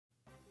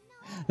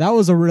That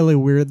was a really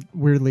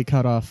weirdly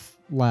cut off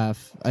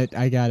laugh.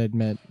 I gotta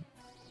admit.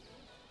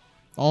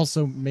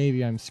 Also,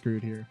 maybe I'm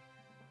screwed here.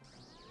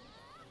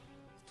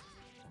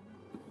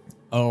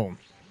 Oh.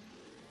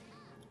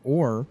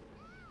 Or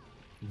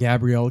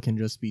Gabrielle can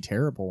just be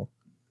terrible.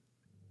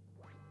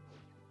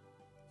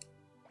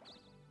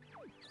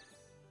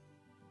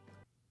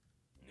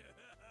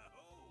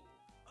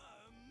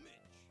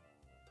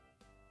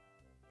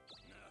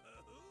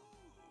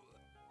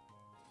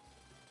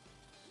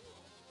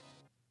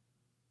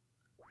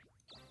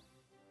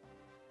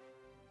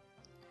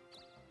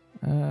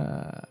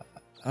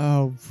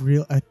 Oh,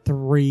 a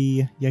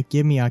 3. Yeah,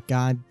 give me a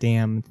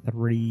goddamn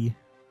 3.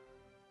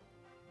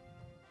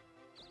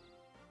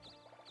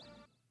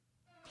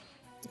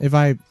 If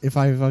I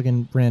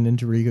fucking ran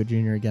into Rico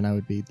Jr. again, I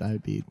would be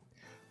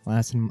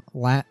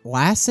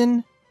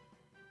lassing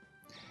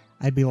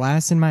I'd be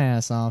lassing my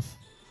ass off.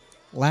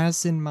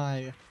 Lassing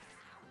my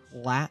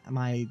ass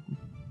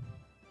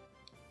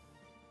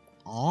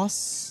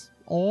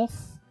off?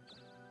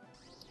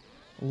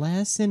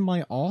 Lassing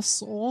my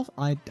ass off?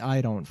 I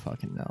don't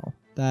fucking know.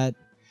 That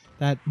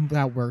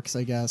works,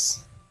 I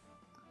guess.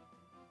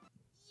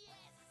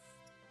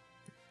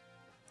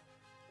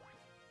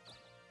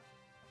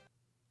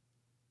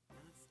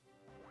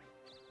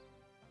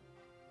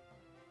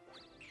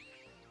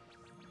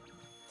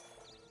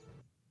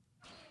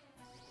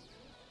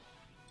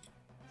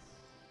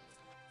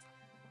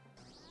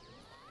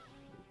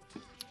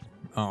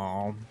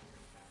 Oh.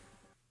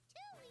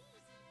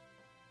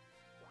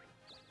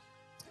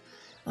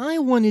 I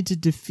wanted to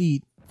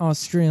defeat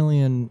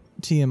Australian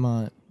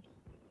Tiamat.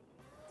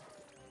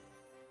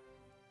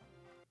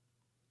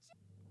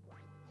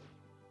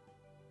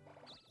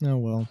 Oh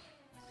well.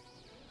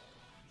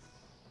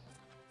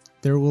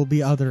 There will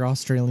be other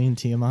Australian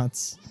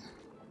Tiamats.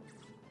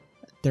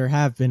 There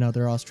have been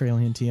other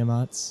Australian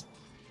Tiamats.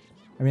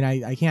 I mean,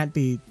 I can't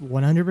be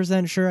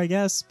 100% sure, I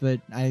guess,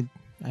 but I'm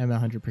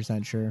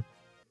 100% sure.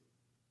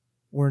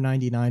 Or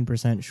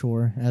 99%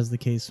 sure, as the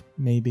case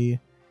may be.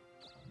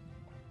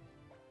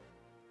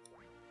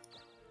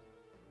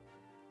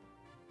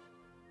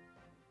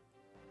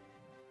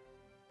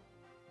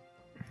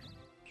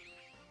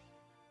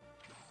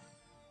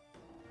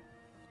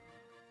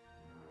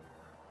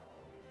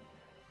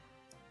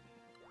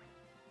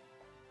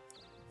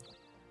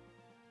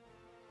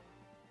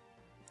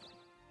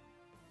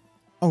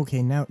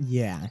 Okay, now,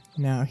 yeah.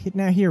 Now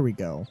here we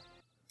go.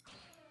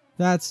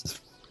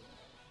 That's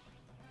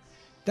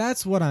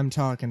what I'm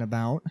talking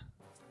about.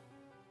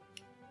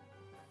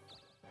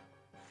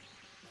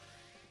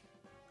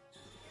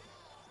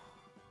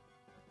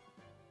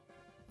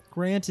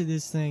 Granted,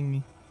 this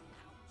thing,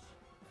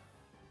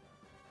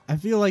 I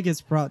feel like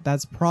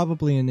that's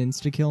probably an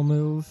insta-kill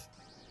move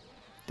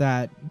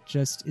that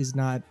just is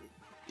not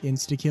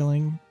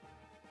insta-killing.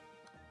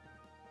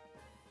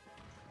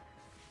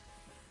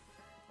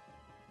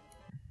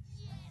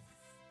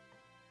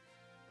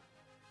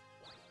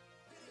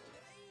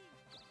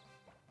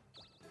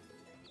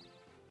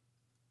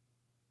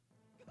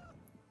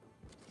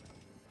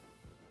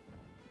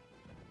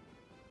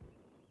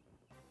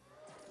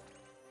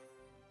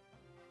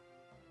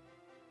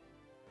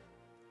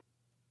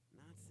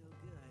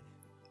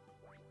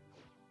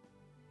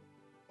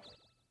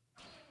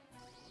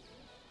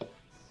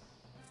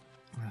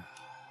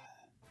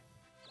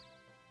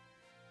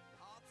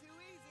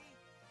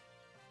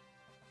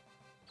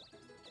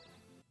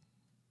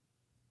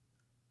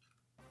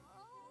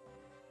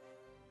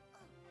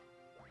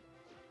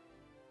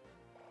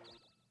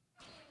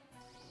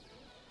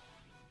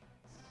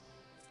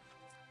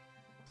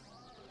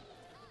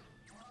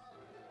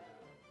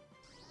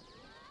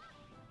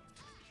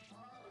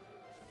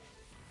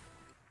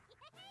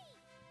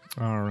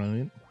 All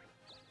right.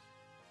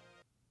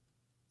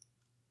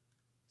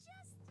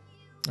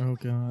 Oh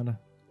god.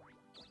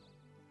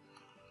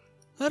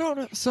 I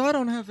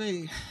don't have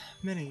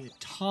many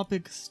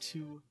topics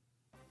to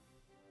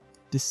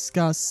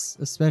discuss,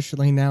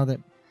 especially now that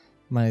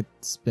my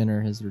spinner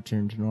has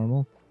returned to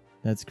normal.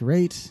 That's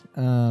great.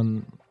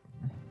 Gonna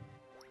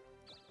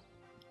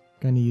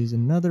use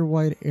another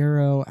white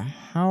arrow.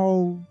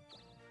 How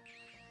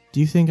do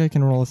you think I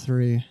can roll a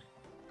 3?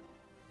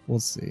 We'll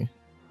see.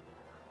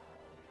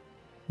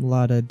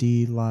 Lotta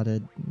D.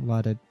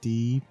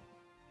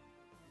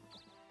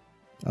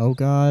 Oh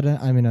god,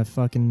 I'm in a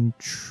fucking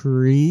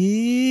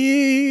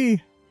tree.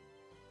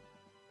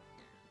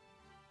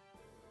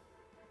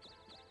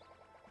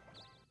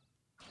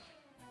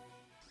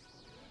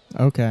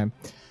 Okay.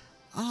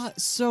 I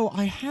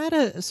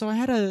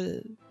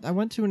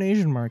went to an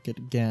Asian market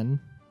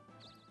again.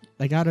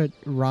 I got a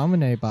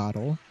ramen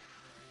bottle.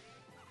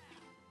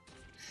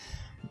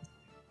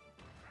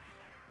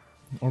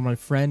 Or my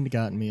friend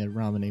got me a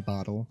ramen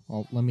bottle.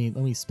 Well, let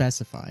me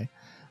specify.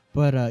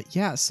 But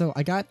yeah, so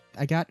I got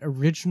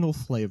original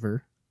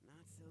flavor,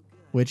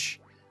 which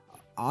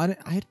I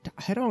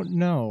don't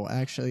know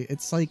actually.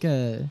 It's like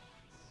it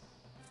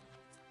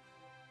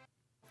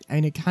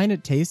kind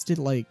of tasted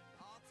like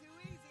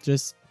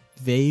just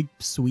vague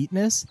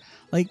sweetness.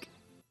 Like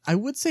I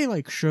would say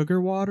like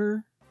sugar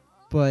water,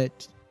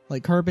 but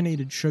like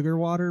carbonated sugar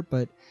water,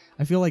 but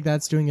I feel like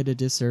that's doing it a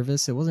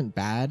disservice. It wasn't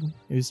bad.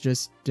 It was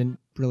just didn't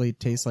really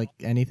taste like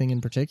anything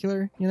in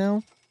particular, you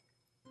know?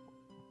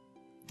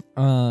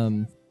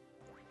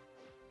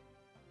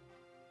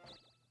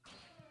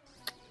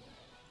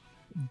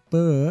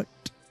 But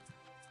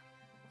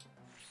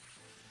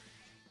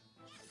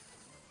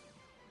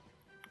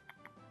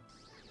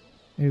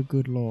oh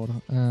good lord.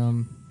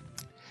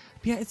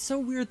 Yeah, it's so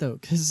weird though,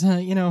 because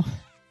you know,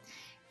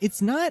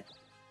 it's not,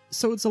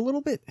 so it's a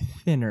little bit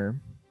thinner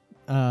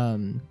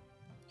in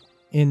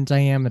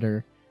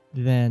diameter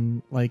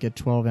than like a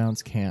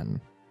 12-ounce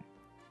can.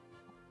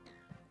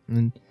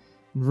 And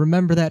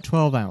remember that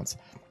 12 ounce.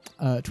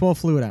 12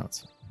 fluid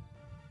ounce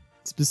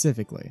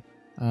specifically.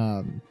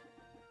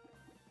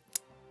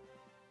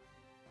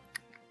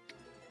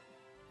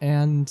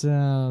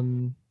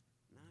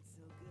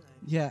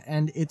 Yeah,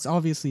 and it's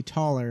obviously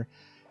taller,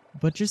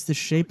 but just the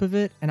shape of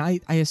it, and I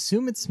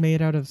assume it's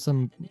made out of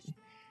some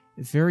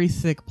very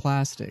thick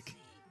plastic.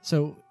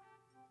 So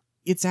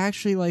it's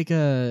actually like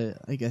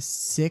a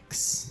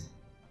 6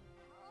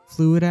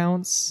 fluid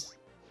ounce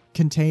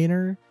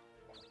container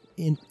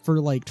for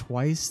like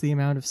twice the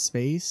amount of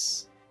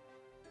space.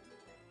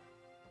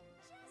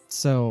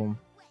 So,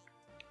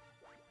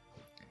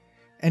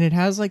 and it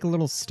has like a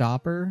little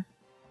stopper,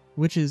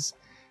 which is,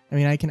 I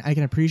mean, I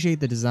can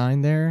appreciate the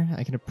design there.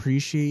 I can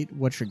appreciate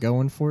what you're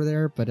going for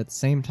there, but at the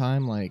same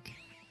time, like,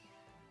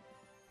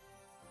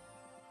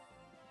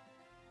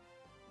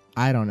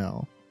 I don't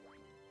know.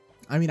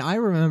 I mean, I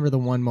remember the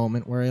one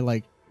moment where I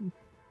like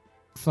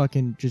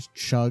fucking just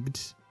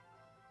chugged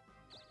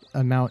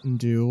a Mountain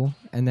Dew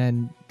and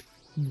then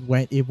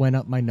it went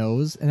up my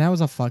nose, and that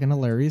was a fucking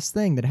hilarious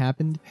thing that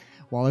happened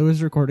while I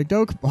was recording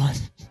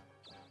Dokapon.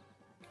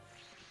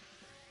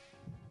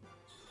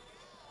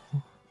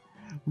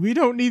 We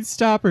don't need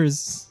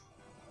stoppers.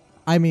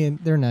 I mean,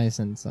 they're nice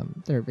in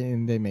some.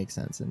 They make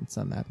sense in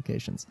some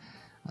applications,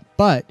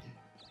 but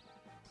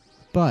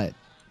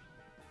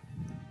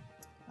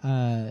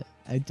I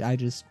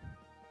just,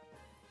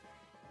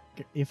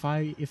 if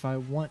I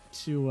want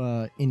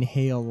to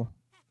inhale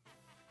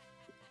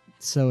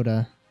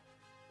soda,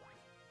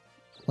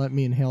 let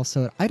me inhale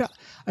soda.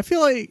 I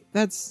feel like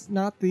that's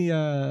not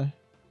the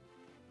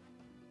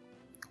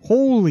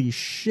holy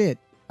shit.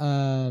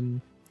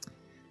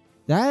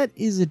 That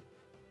is a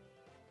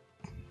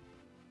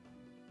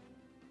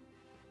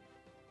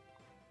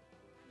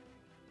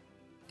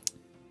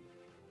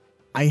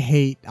I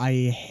hate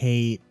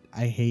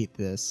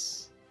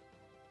this.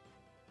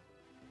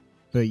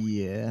 But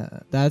yeah,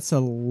 that's a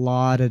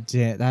lot of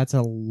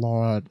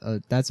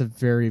that's a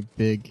very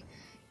big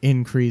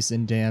increase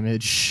in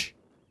damage.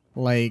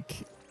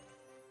 Like,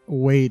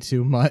 way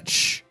too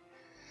much.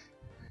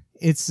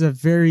 It's a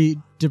very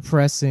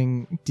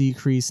depressing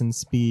decrease in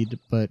speed,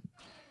 but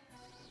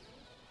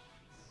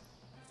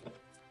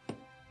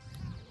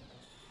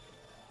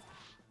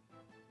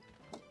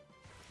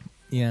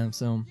yeah,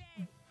 so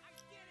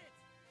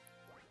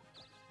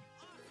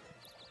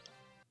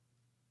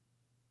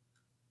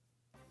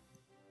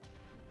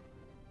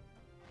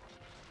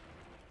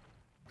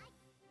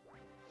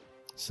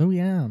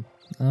yeah,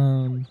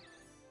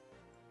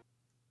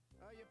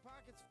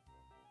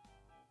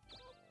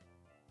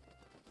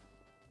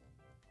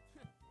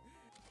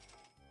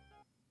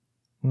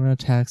 we're a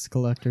tax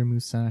collector,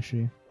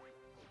 Musashi.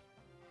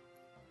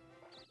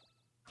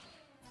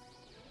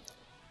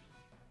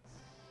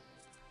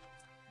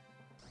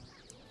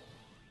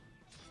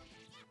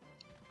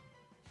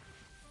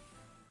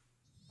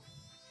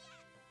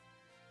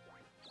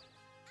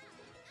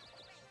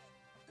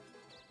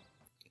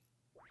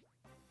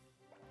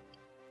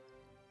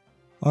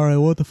 Alright,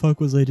 what the fuck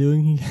was I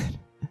doing again?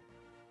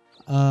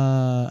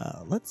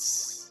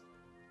 Let's...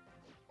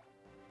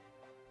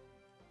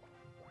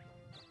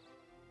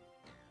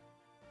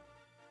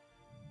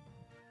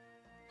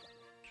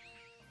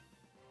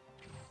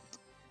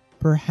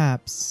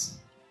 Perhaps...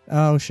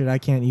 Oh shit, I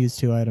can't use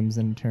 2 items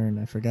in a turn,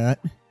 I forgot.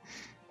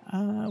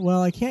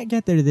 Well, I can't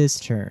get there this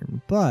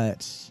turn,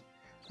 but...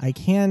 I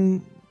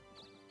can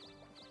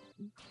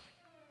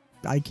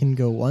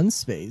go 1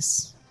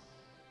 space.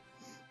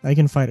 I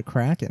can fight a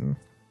Kraken.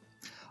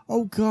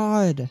 Oh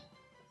god!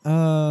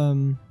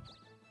 Yeah,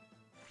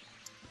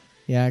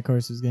 of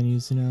course I was gonna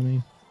use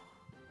Tsunami.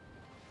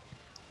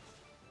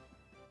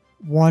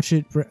 Watch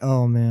it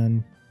oh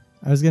man.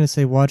 I was gonna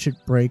say watch it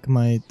break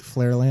my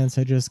Flare Lance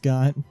I just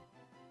got.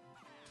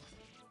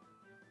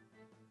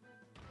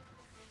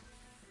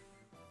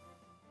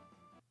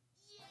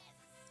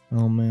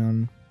 Oh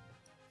man.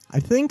 I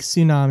think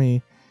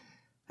Tsunami...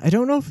 I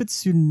don't know if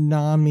it's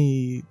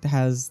Tsunami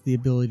has the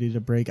ability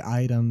to break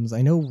items.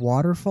 I know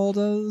Waterfall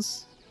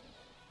does.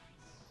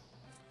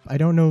 I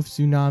don't know if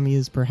Tsunami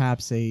is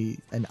perhaps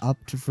an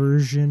upped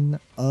version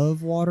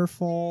of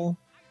Waterfall.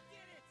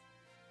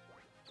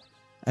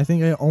 I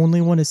think I only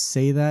want to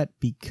say that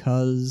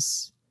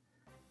because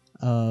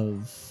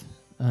of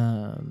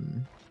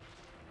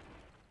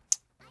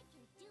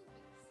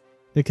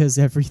because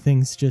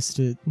everything's just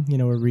a, you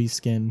know, a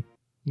reskin.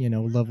 you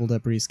know, leveled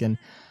up reskin.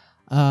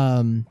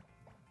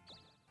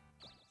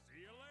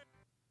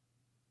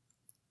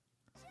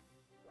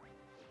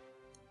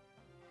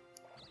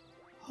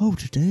 Oh,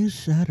 today's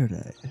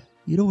Saturday.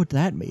 You know what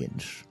that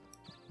means.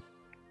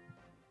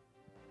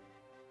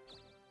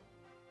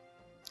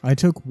 I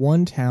took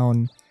one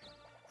town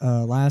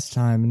last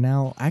time, and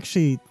now,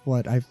 actually,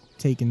 what, I've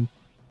taken...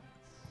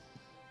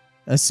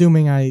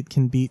 Assuming I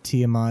can beat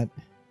Tiamat.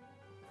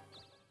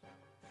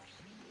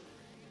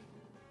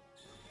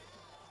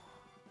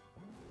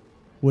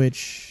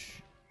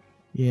 Which...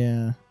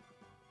 Yeah.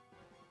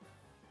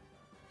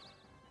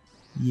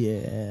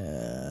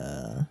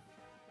 Yeah.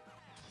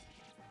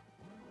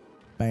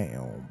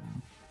 Bam.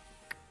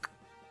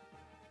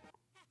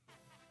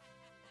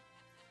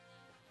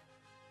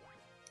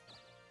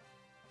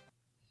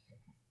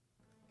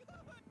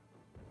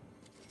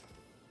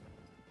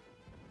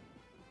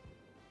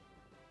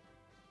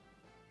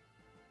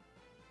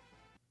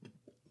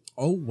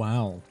 Oh,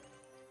 wow.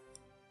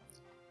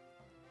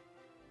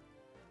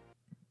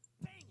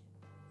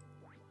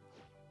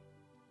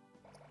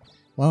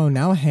 Wow,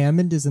 now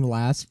Hammond is in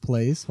last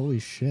place? Holy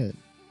shit.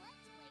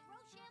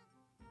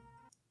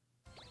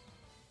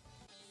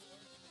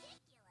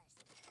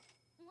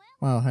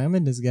 Wow,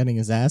 Hammond is getting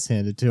his ass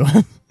handed to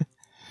him.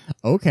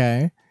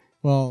 Okay.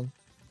 Well...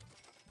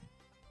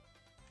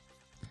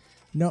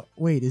 No,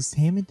 wait, is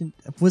Hammond in...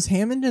 Was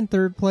Hammond in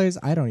third place?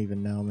 I don't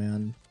even know,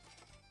 man.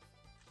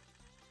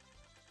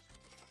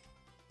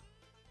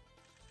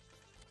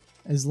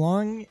 As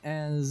long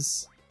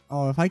as...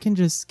 Oh, if I can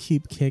just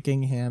keep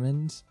kicking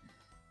Hammond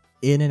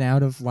in and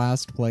out of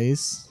last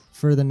place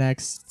for the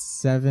next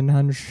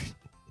 700...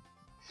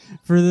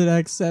 for the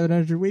next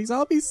 700 weeks,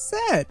 I'll be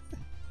set!